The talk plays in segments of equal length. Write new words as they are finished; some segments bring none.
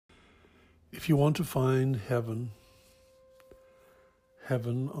If you want to find heaven,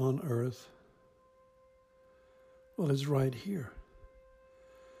 heaven on earth, well, it's right here,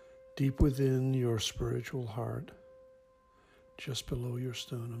 deep within your spiritual heart, just below your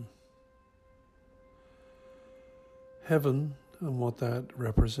sternum. Heaven and what that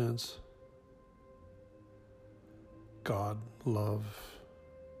represents: God, love,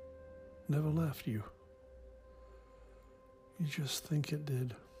 never left you. You just think it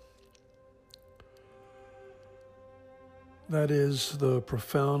did. That is the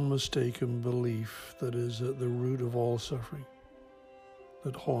profound mistaken belief that is at the root of all suffering,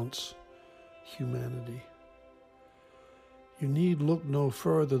 that haunts humanity. You need look no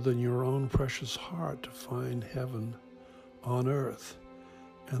further than your own precious heart to find heaven on earth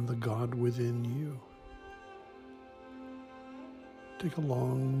and the God within you. Take a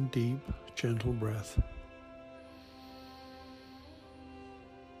long, deep, gentle breath.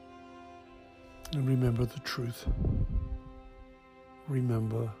 And remember the truth.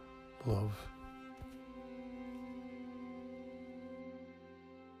 Remember love.